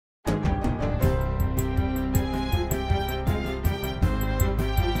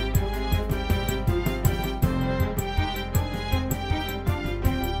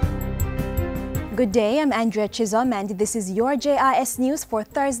Good day, I'm Andrea Chisholm and this is your JIS News for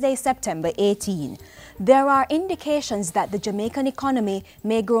Thursday, September 18. There are indications that the Jamaican economy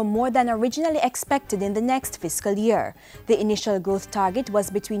may grow more than originally expected in the next fiscal year. The initial growth target was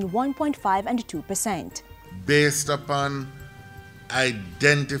between 1.5 and 2%. Based upon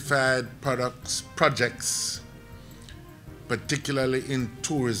identified projects, particularly in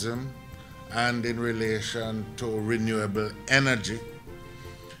tourism and in relation to renewable energy,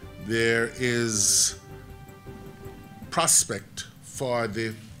 there is prospect for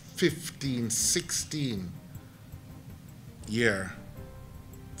the 15-16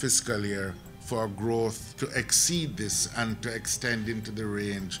 fiscal year for growth to exceed this and to extend into the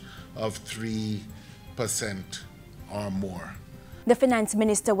range of 3% or more. The Finance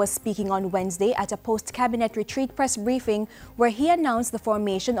Minister was speaking on Wednesday at a post-cabinet retreat press briefing where he announced the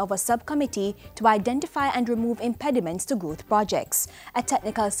formation of a subcommittee to identify and remove impediments to growth projects. A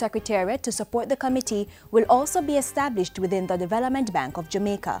technical secretariat to support the committee will also be established within the Development Bank of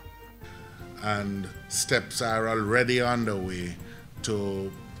Jamaica. And steps are already underway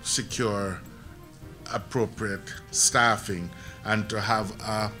to secure appropriate staffing and to have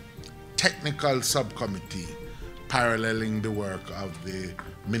a technical subcommittee paralleling the work of the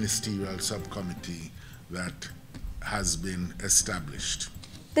ministerial subcommittee that has been established.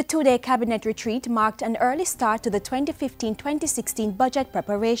 The two-day cabinet retreat marked an early start to the 2015-2016 budget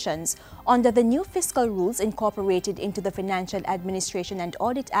preparations. Under the new fiscal rules incorporated into the Financial Administration and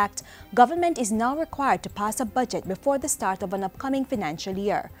Audit Act, government is now required to pass a budget before the start of an upcoming financial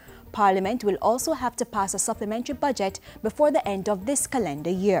year. Parliament will also have to pass a supplementary budget before the end of this calendar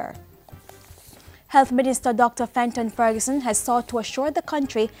year. Health Minister Dr. Fenton Ferguson has sought to assure the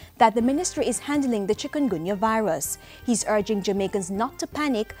country that the ministry is handling the Chikungunya virus. He's urging Jamaicans not to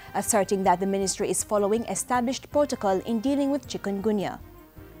panic, asserting that the ministry is following established protocol in dealing with Chikungunya.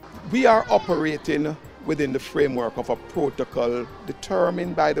 We are operating within the framework of a protocol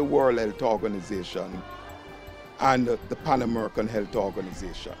determined by the World Health Organization and the Pan American Health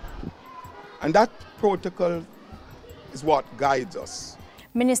Organization. And that protocol is what guides us.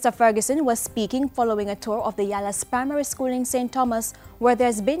 Minister Ferguson was speaking following a tour of the Yalas Primary School in St. Thomas, where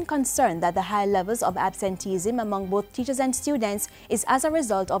there's been concern that the high levels of absenteeism among both teachers and students is as a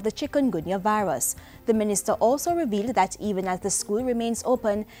result of the Chikungunya virus. The minister also revealed that even as the school remains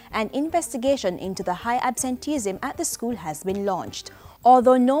open, an investigation into the high absenteeism at the school has been launched.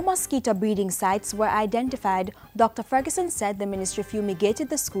 Although no mosquito breeding sites were identified, Dr. Ferguson said the ministry fumigated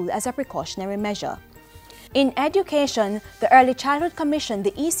the school as a precautionary measure. In education, the Early Childhood Commission,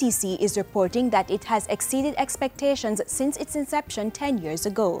 the ECC, is reporting that it has exceeded expectations since its inception 10 years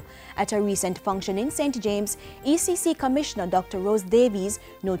ago. At a recent function in St. James, ECC Commissioner Dr. Rose Davies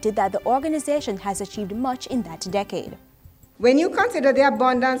noted that the organization has achieved much in that decade. When you consider the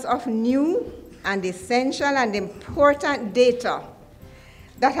abundance of new and essential and important data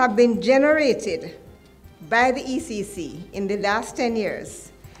that have been generated by the ECC in the last 10 years,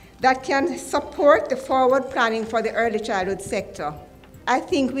 that can support the forward planning for the early childhood sector, I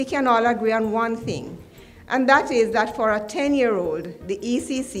think we can all agree on one thing, and that is that for a 10-year-old, the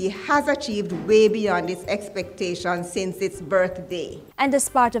ECC has achieved way beyond its expectations since its birthday. And as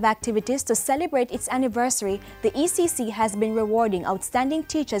part of activities to celebrate its anniversary, the ECC has been rewarding outstanding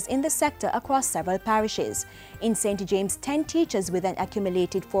teachers in the sector across several parishes. In St. James, 10 teachers with an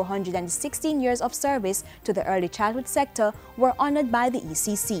accumulated 416 years of service to the early childhood sector were honored by the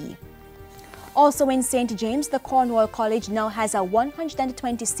ECC. Also in St. James, the Cornwall College now has a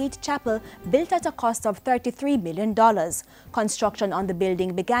 120-seat chapel built at a cost of $33 million. Construction on the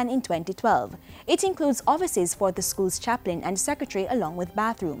building began in 2012. It includes offices for the school's chaplain and secretary along with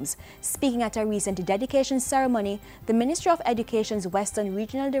bathrooms. Speaking at a recent dedication ceremony, the Ministry of Education's Western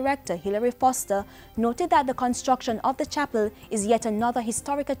Regional Director Hilary Foster noted that the construction of the chapel is yet another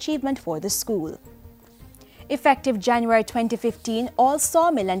historic achievement for the school. Effective January 2015, all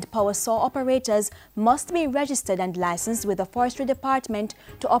sawmill and power saw operators must be registered and licensed with the Forestry Department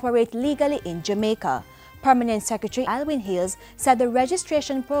to operate legally in Jamaica. Permanent Secretary Alwyn Hales said the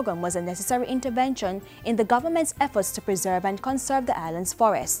registration program was a necessary intervention in the government's efforts to preserve and conserve the island's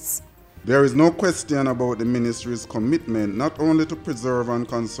forests. There is no question about the ministry's commitment not only to preserve and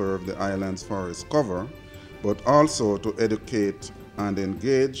conserve the island's forest cover, but also to educate and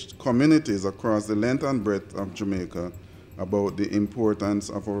engage communities across the length and breadth of Jamaica about the importance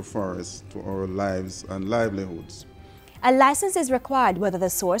of our forests to our lives and livelihoods. A license is required whether the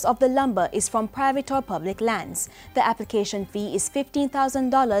source of the lumber is from private or public lands. The application fee is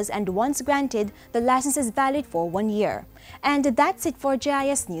 $15,000 and once granted, the license is valid for 1 year. And that's it for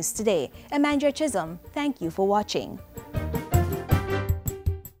JIS News today. I'm Andrea Chisholm. Thank you for watching.